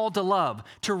been called to love,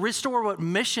 to restore what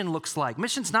mission looks like.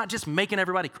 Mission's not just making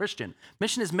everybody Christian.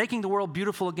 Mission is making the world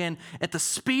beautiful again at the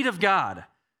speed of God,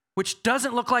 which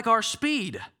doesn't look like our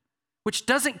speed, which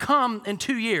doesn't come in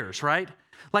 2 years, right?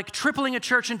 Like tripling a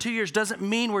church in 2 years doesn't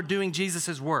mean we're doing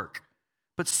Jesus' work,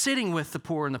 but sitting with the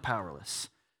poor and the powerless,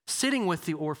 sitting with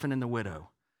the orphan and the widow,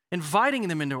 inviting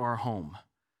them into our home,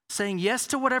 saying yes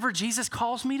to whatever Jesus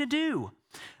calls me to do,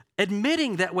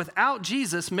 admitting that without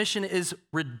Jesus, mission is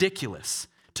ridiculous.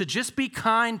 To just be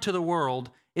kind to the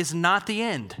world is not the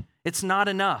end. It's not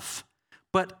enough.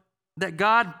 But that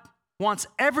God wants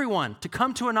everyone to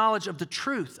come to a knowledge of the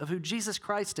truth of who Jesus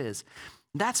Christ is.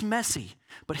 That's messy.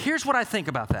 But here's what I think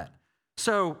about that.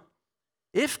 So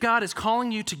if God is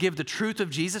calling you to give the truth of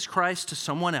Jesus Christ to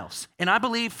someone else, and I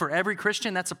believe for every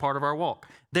Christian, that's a part of our walk.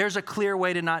 There's a clear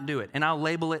way to not do it, and I'll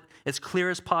label it as clear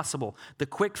as possible. The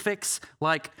quick fix,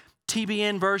 like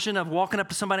TBN version of walking up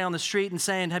to somebody on the street and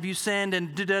saying, have you sinned?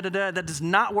 And da-da-da-da. That does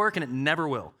not work, and it never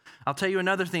will. I'll tell you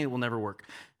another thing that will never work.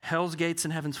 Hell's gates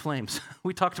and heaven's flames.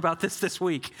 We talked about this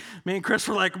week. Me and Chris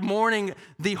were like mourning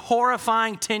the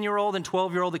horrifying 10-year-old and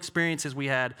 12-year-old experiences we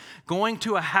had, going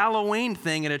to a Halloween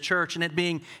thing at a church and it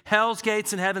being hell's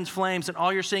gates and heaven's flames, and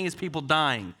all you're seeing is people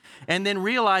dying. And then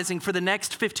realizing for the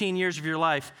next 15 years of your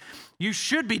life, you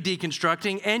should be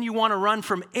deconstructing and you want to run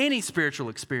from any spiritual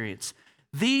experience.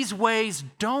 These ways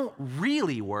don't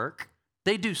really work.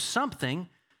 They do something,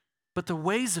 but the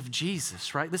ways of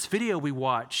Jesus, right? This video we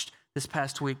watched this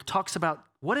past week talks about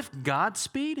what if God's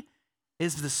speed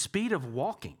is the speed of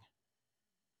walking?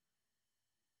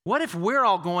 What if we're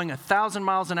all going 1,000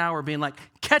 miles an hour being like,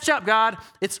 catch up, God,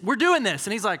 we're doing this.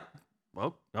 And he's like,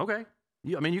 well, okay.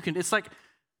 It's like,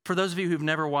 for those of you who've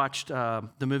never watched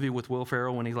the movie with Will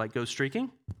Ferrell when he like goes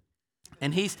streaking,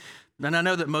 and I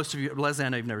know that most of you, Leslie, I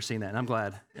know you've never seen that, and I'm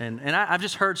glad. And I've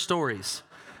just heard stories.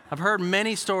 I've heard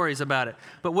many stories about it.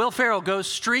 But Will Ferrell goes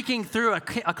streaking through a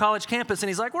college campus, and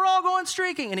he's like, we're all going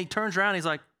streaking. And he turns around, and he's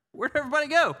like, where'd everybody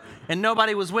go? And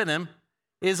nobody was with him,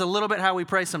 is a little bit how we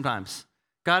pray sometimes.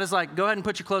 God is like, go ahead and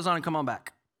put your clothes on and come on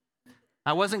back.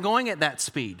 I wasn't going at that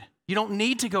speed. You don't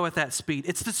need to go at that speed.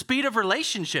 It's the speed of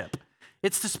relationship.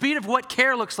 It's the speed of what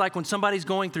care looks like when somebody's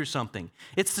going through something.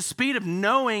 It's the speed of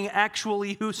knowing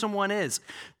actually who someone is.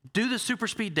 Do the super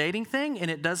speed dating thing, and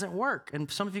it doesn't work.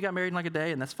 And some of you got married in like a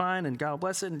day, and that's fine, and God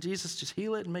bless it, and Jesus just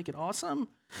heal it and make it awesome.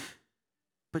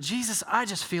 But Jesus, I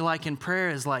just feel like in prayer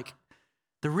is like,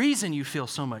 the reason you feel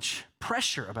so much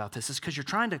pressure about this is because you're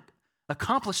trying to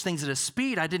accomplish things at a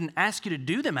speed I didn't ask you to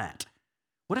do them at.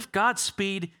 What if God's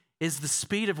speed is the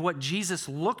speed of what Jesus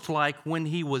looked like when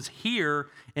he was here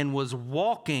and was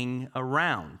walking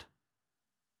around?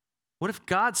 What if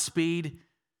God's speed,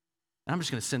 and I'm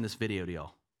just going to send this video to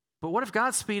y'all, but what if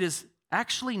God's speed is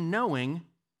actually knowing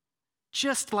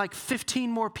just like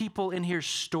 15 more people in here's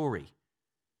story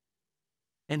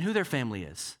and who their family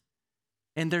is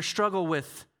and their struggle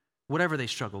with whatever they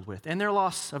struggled with and their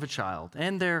loss of a child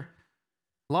and their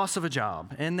loss of a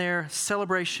job, and their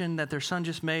celebration that their son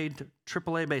just made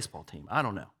AAA baseball team. I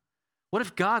don't know. What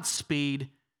if God's speed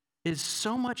is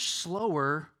so much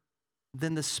slower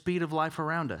than the speed of life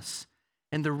around us?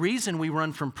 And the reason we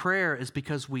run from prayer is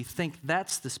because we think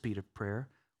that's the speed of prayer,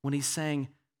 when he's saying,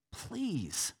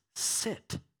 please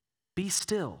sit, be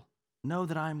still, know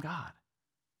that I am God.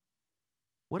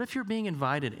 What if you're being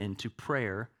invited into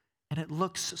prayer and it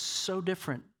looks so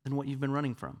different than what you've been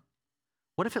running from?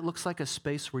 What if it looks like a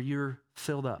space where you're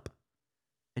filled up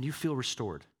and you feel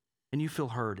restored and you feel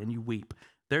heard and you weep?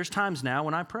 There's times now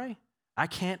when I pray, I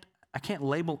can't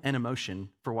label an emotion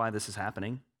for why this is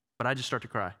happening, but I just start to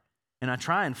cry. And I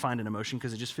try and find an emotion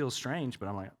because it just feels strange, but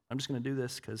I'm like, I'm just going to do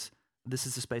this because this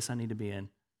is the space I need to be in.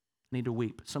 I need to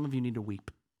weep. Some of you need to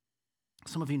weep.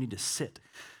 Some of you need to sit.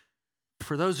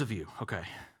 For those of you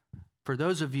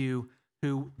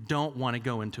who don't want to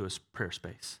go into a prayer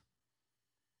space,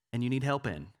 and you need help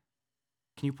in,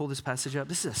 can you pull this passage up?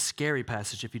 This is a scary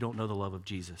passage if you don't know the love of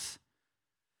Jesus.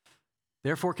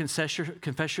 Therefore, confess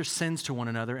your sins to one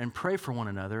another and pray for one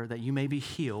another that you may be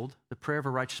healed. The prayer of a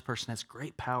righteous person has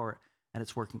great power and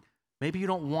it's working. Maybe you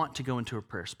don't want to go into a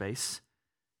prayer space,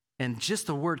 and just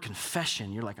the word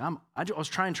confession, you're like, I was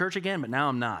trying church again, but now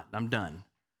I'm not. I'm done.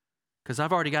 Because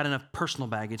I've already got enough personal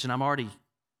baggage and I'm already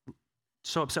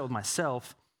so upset with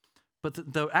myself. But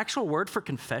the actual word for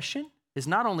confession is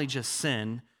not only just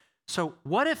sin. So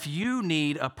what if you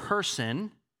need a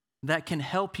person that can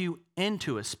help you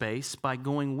into a space by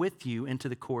going with you into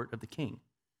the court of the king?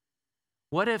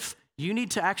 What if you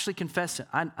need to actually confess it?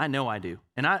 I know I do.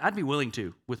 And I'd be willing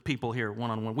to with people here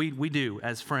one-on-one. We do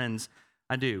as friends.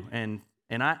 I do. And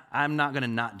I'm not going to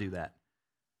not do that.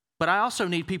 But I also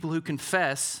need people who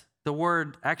confess. The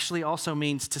word actually also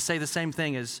means to say the same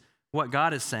thing as what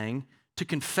God is saying. To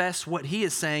confess what he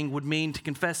is saying would mean to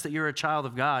confess that you're a child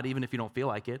of God, even if you don't feel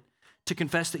like it. To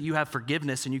confess that you have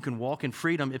forgiveness and you can walk in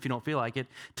freedom if you don't feel like it.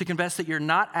 To confess that you're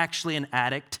not actually an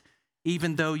addict,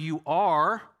 even though you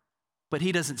are, but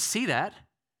he doesn't see that.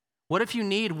 What if you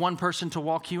need one person to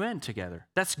walk you in together?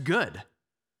 That's good.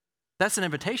 That's an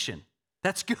invitation.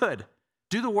 That's good.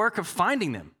 Do the work of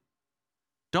finding them.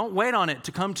 Don't wait on it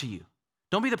to come to you.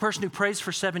 Don't be the person who prays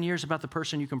for 7 years about the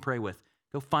person you can pray with.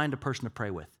 Go find a person to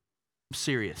pray with. I'm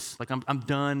serious. Like I'm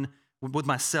done with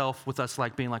myself, with us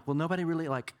like being like, well, nobody really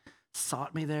like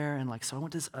sought me there. And like, so I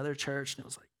went to this other church and it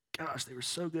was like, gosh, they were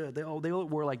so good. They all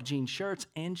wore like jean shirts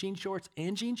and jean shorts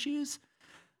and jean shoes.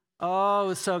 Oh, it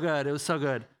was so good. It was so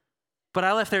good. But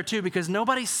I left there too because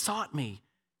nobody sought me.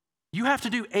 You have to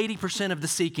do 80% of the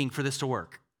seeking for this to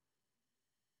work.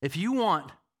 If you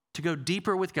want to go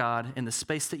deeper with God in the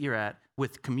space that you're at,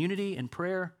 with community and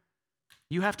prayer,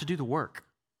 you have to do the work.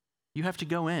 You have to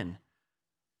go in.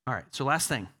 All right, so last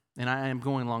thing, and I am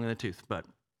going long in the tooth, but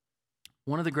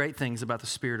one of the great things about the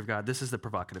Spirit of God, this is the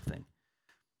provocative thing.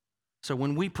 So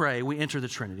when we pray, we enter the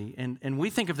Trinity, and we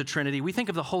think of the Trinity, we think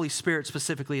of the Holy Spirit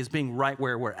specifically as being right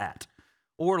where we're at,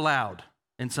 or loud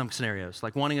in some scenarios,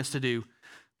 like wanting us to do.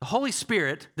 The Holy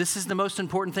Spirit, this is the most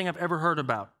important thing I've ever heard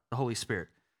about the Holy Spirit.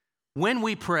 When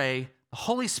we pray, the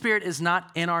Holy Spirit is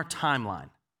not in our timeline.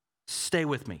 Stay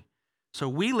with me. So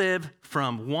we live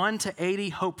from 1 to 80,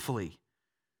 hopefully.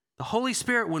 The Holy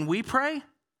Spirit, when we pray,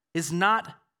 is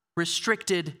not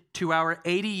restricted to our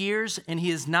 80 years, and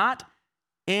he is not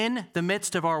in the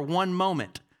midst of our one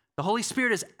moment. The Holy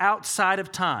Spirit is outside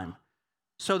of time.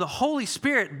 So the Holy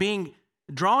Spirit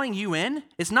drawing you in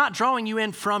is not drawing you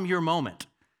in from your moment.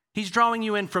 He's drawing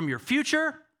you in from your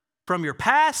future, from your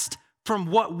past, from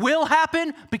what will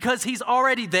happen, because he's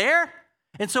already there.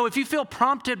 And so if you feel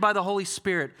prompted by the Holy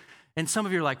Spirit, and some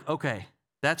of you are like, okay,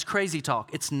 that's crazy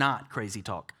talk. It's not crazy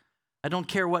talk. I don't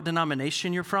care what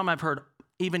denomination you're from. I've heard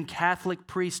even Catholic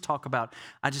priests talk about,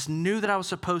 I just knew that I was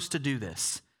supposed to do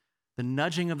this. The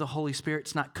nudging of the Holy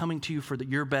Spirit's not coming to you for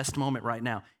your best moment right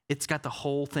now. It's got the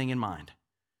whole thing in mind.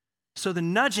 So the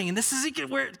nudging, and this is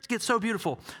where it gets so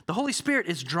beautiful. The Holy Spirit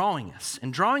is drawing us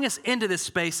into this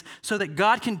space so that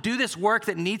God can do this work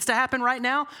that needs to happen right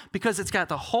now, because it's got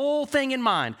the whole thing in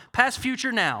mind, past,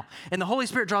 future, now. And the Holy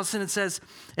Spirit draws us in and says,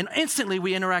 and instantly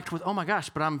we interact with, oh my gosh,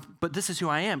 but this is who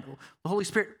I am. The Holy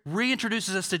Spirit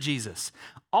reintroduces us to Jesus,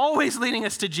 always leading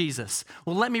us to Jesus.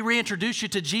 Well, let me reintroduce you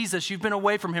to Jesus. You've been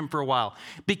away from him for a while.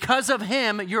 Because of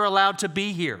him, you're allowed to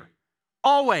be here.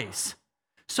 Always.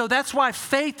 So that's why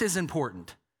faith is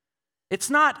important. It's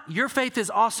not your faith is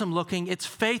awesome looking. It's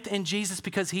faith in Jesus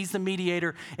because he's the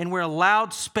mediator, and we're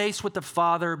allowed space with the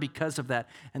Father because of that.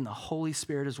 And the Holy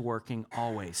Spirit is working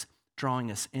always,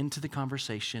 drawing us into the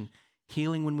conversation,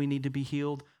 healing when we need to be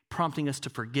healed, prompting us to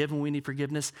forgive when we need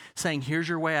forgiveness, saying, here's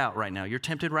your way out right now. You're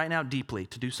tempted right now deeply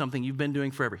to do something you've been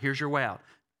doing forever. Here's your way out.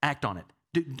 Act on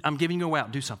it. I'm giving you a way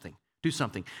out. Do something. Do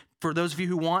something. For those of you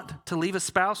who want to leave a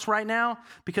spouse right now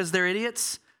because they're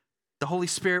idiots, the Holy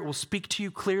Spirit will speak to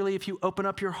you clearly if you open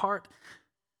up your heart.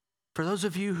 For those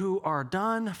of you who are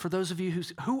done, for those of you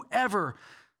whoever,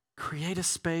 create a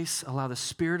space, allow the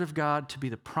Spirit of God to be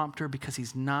the prompter, because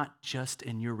he's not just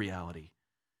in your reality.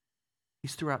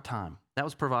 He's throughout time. That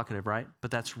was provocative, right? But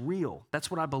that's real.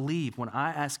 That's what I believe when I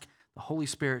ask the Holy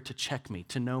Spirit to check me,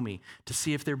 to know me, to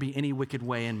see if there be any wicked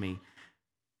way in me.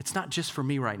 It's not just for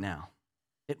me right now.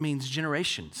 It means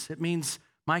generations. It means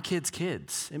my kids'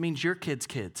 kids. It means your kids'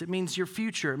 kids. It means your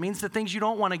future. It means the things you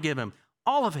don't want to give him.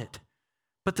 All of it.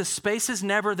 But the space is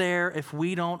never there if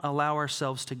we don't allow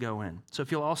ourselves to go in. So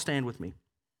if you'll all stand with me.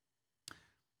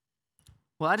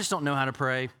 Well, I just don't know how to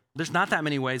pray. There's not that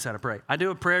many ways how to pray. I do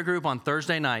a prayer group on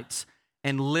Thursday nights,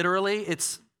 and literally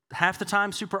it's half the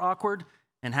time super awkward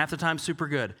and half the time super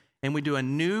good. And we do a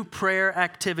new prayer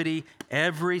activity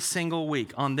every single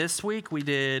week. On this week, we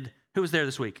did, who was there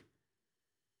this week?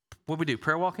 What did we do,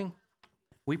 prayer walking?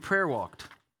 We prayer walked,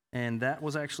 and that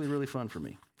was actually really fun for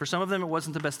me. For some of them, it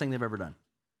wasn't the best thing they've ever done.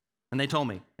 And they told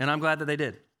me, and I'm glad that they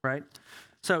did, right?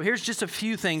 So here's just a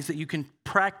few things that you can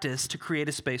practice to create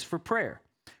a space for prayer.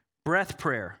 Breath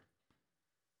prayer,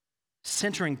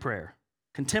 centering prayer,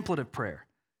 contemplative prayer,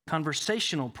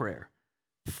 conversational prayer,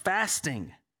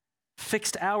 fasting,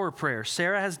 fixed hour prayer.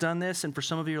 Sarah has done this, and for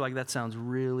some of you, you're like, that sounds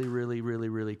really, really, really,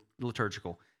 really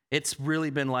liturgical. It's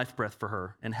really been life breath for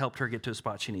her and helped her get to a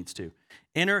spot she needs to.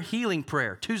 Inner healing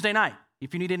prayer, Tuesday night.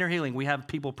 If you need inner healing, we have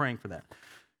people praying for that.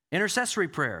 Intercessory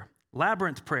prayer,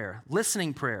 Labyrinth Prayer,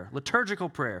 listening prayer, liturgical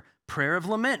prayer, prayer of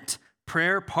lament,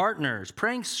 prayer partners,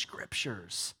 praying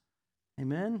scriptures.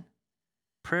 Amen?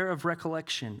 Prayer of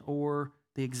recollection, or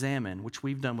the Examen, which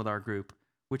we've done with our group,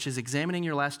 which is examining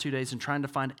your last 2 days and trying to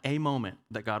find a moment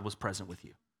that God was present with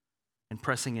you and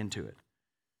pressing into it.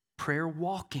 Prayer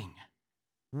walking,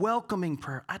 welcoming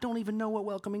prayer. I don't even know what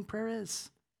welcoming prayer is.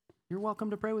 You're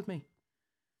welcome to pray with me.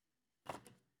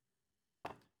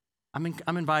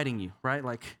 I'm inviting you, right?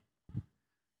 Like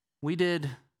we did,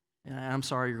 and I'm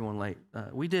sorry you're going late.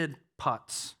 We did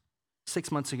pots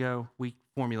 6 months ago. We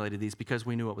formulated these because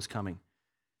we knew what was coming.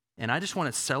 And I just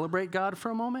want to celebrate God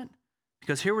for a moment.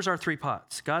 Because here was our 3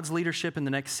 pots. God's leadership in the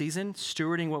next season,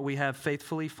 stewarding what we have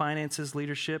faithfully, finances,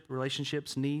 leadership,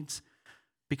 relationships, needs.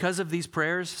 Because of these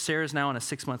prayers, Sarah's now on a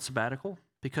 6-month sabbatical,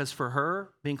 because for her,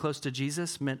 being close to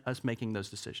Jesus meant us making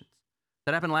those decisions.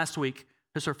 That happened last week.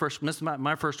 This is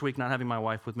my first week not having my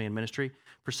wife with me in ministry.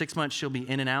 For 6 months, she'll be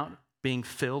in and out, being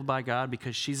filled by God,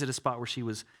 because she's at a spot where she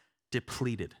was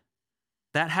depleted.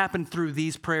 That happened through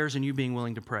these prayers and you being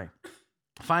willing to pray.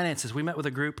 Finances, we met with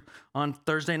a group on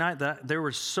Thursday night that they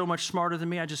were so much smarter than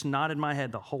me. I just nodded my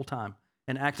head the whole time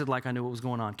and acted like I knew what was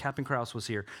going on. Captain Krause was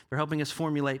here. They're helping us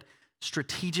formulate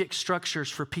strategic structures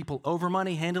for people over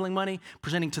money, handling money,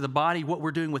 presenting to the body what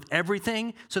we're doing with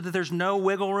everything so that there's no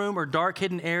wiggle room or dark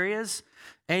hidden areas.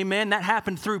 Amen. That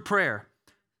happened through prayer.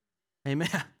 Amen.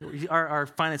 Our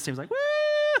finance team's like,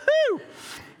 woo-hoo!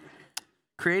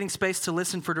 Creating space to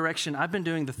listen for direction. I've been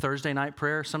doing the Thursday night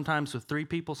prayer, sometimes with 3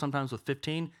 people, sometimes with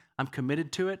 15. I'm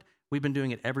committed to it. We've been doing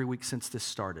it every week since this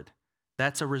started.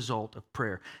 That's a result of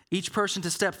prayer. Each person to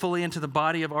step fully into the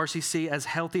body of RCC as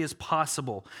healthy as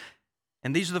possible.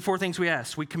 And these are the 4 things we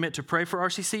asked. We commit to pray for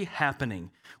RCC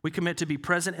happening. We commit to be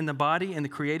present in the body, in the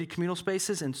created communal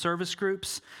spaces, in service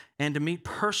groups, and to meet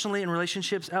personally in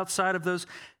relationships outside of those.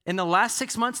 In the last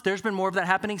 6 months, there's been more of that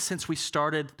happening since we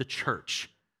started the church.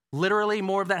 Literally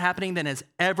more of that happening than has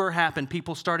ever happened.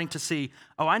 People starting to see,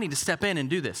 oh, I need to step in and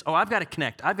do this. Oh, I've got to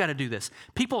connect. I've got to do this.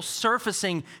 People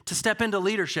surfacing to step into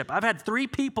leadership. I've had 3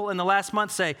 people in the last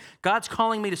month say, God's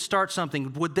calling me to start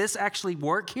something. Would this actually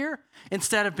work here?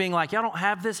 Instead of being like, y'all don't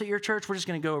have this at your church. We're just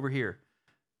going to go over here.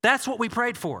 That's what we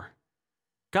prayed for.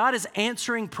 God is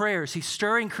answering prayers. He's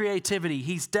stirring creativity.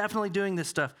 He's definitely doing this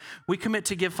stuff. We commit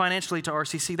to give financially to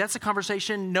RCC. That's a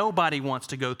conversation nobody wants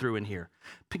to go through in here.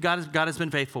 God has been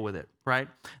faithful with it, right?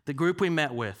 The group we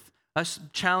met with, us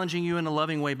challenging you in a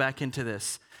loving way back into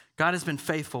this. God has been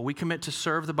faithful. We commit to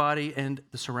serve the body and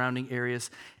the surrounding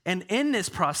areas. And in this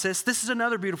process, this is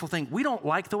another beautiful thing. We don't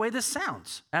like the way this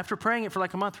sounds. After praying it for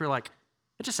like a month, we're like,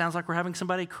 it just sounds like we're having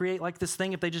somebody create like this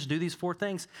thing if they just do these 4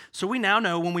 things. So we now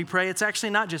know when we pray, it's actually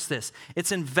not just this.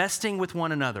 It's investing with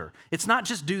one another. It's not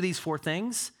just do these 4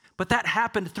 things, but that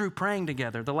happened through praying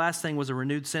together. The last thing was a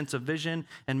renewed sense of vision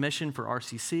and mission for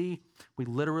RCC. We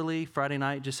literally, Friday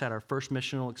night, just had our first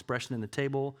missional expression in the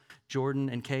table. Jordan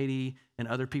and Katie and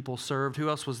other people served. Who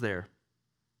else was there?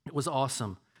 It was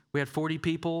awesome. We had 40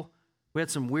 people. We had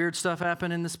some weird stuff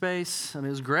happen in the space. I mean, it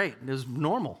was great. It was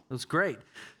normal. It was great.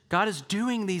 God is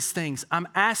doing these things. I'm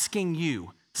asking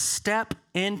you, step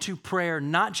into prayer,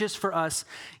 not just for us.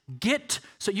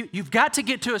 You've got to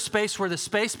get to a space where the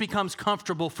space becomes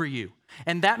comfortable for you.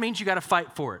 And that means you got to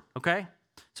fight for it, okay?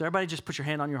 So everybody just put your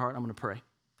hand on your heart. I'm going to pray.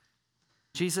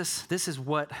 Jesus, this is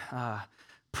what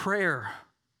prayer,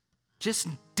 just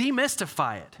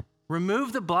demystify it.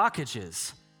 Remove the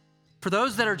blockages. For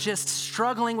those that are just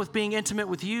struggling with being intimate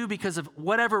with you because of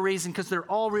whatever reason, because they're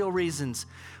all real reasons,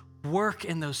 work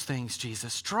in those things,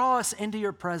 Jesus. Draw us into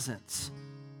your presence.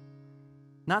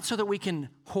 Not so that we can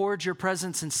hoard your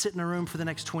presence and sit in a room for the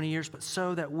next 20 years, but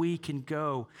so that we can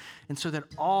go and so that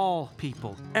all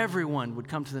people, everyone would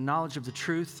come to the knowledge of the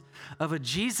truth of a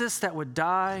Jesus that would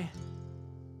die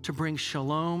to bring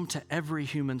shalom to every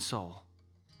human soul.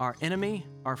 Our enemy,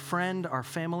 our friend, our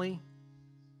family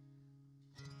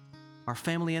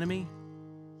enemy,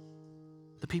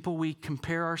 the people we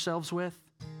compare ourselves with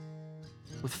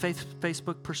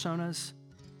Facebook personas.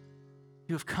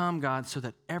 You have come, God, so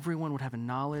that everyone would have a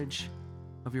knowledge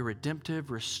of your redemptive,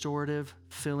 restorative,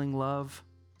 filling love.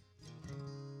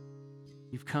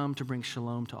 You've come to bring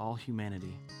shalom to all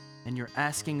humanity. And you're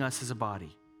asking us as a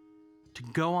body to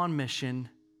go on mission,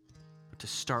 but to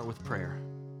start with prayer.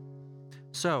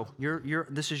 So,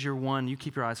 this is your one. You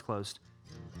keep your eyes closed.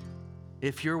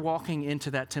 If you're walking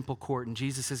into that temple court and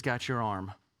Jesus has got your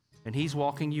arm and he's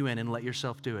walking you in, and let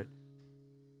yourself do it,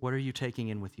 what are you taking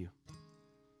in with you?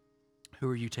 Who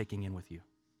are you taking in with you?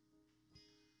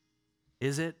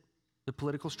 Is it the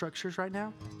political structures right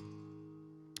now?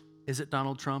 Is it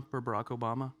Donald Trump or Barack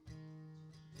Obama?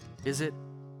 Is it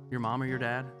your mom or your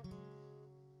dad?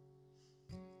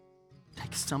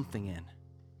 Take something in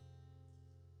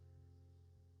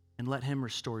and let him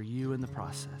restore you in the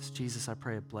process. Jesus, I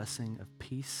pray a blessing of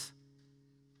peace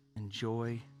and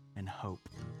joy and hope.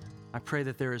 I pray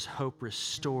that there is hope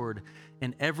restored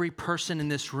in every person in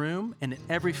this room and in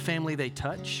every family they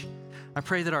touch. I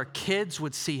pray that our kids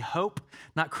would see hope,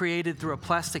 not created through a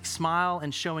plastic smile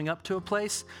and showing up to a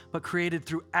place, but created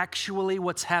through actually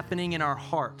what's happening in our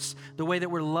hearts, the way that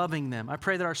we're loving them. I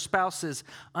pray that our spouses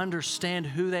understand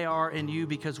who they are in you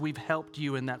because we've helped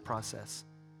you in that process.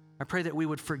 I pray that we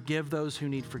would forgive those who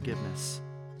need forgiveness.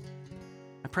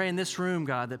 I pray in this room,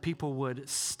 God, that people would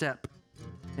step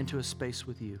into a space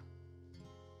with you.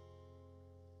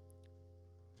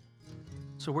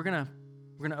 So we're gonna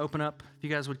open up. If you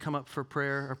guys would come up for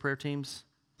prayer, our prayer teams.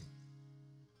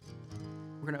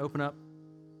 We're gonna open up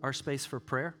our space for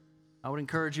prayer. I would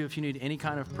encourage you, if you need any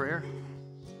kind of prayer,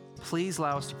 please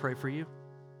allow us to pray for you.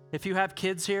 If you have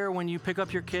kids here, when you pick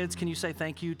up your kids, can you say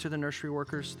thank you to the nursery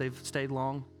workers? They've stayed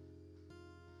long.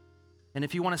 And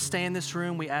if you want to stay in this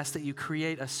room, we ask that you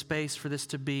create a space for this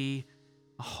to be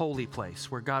a holy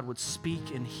place where God would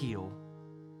speak and heal.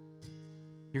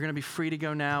 You're going to be free to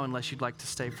go now unless you'd like to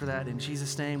stay for that. In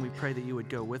Jesus' name, we pray that you would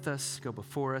go with us, go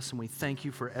before us, and we thank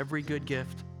you for every good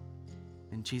gift.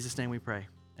 In Jesus' name we pray.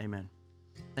 Amen.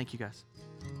 Thank you, guys.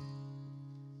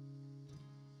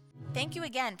 Thank you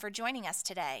again for joining us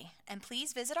today, and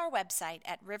please visit our website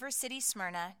at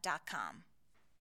rivercitysmyrna.com.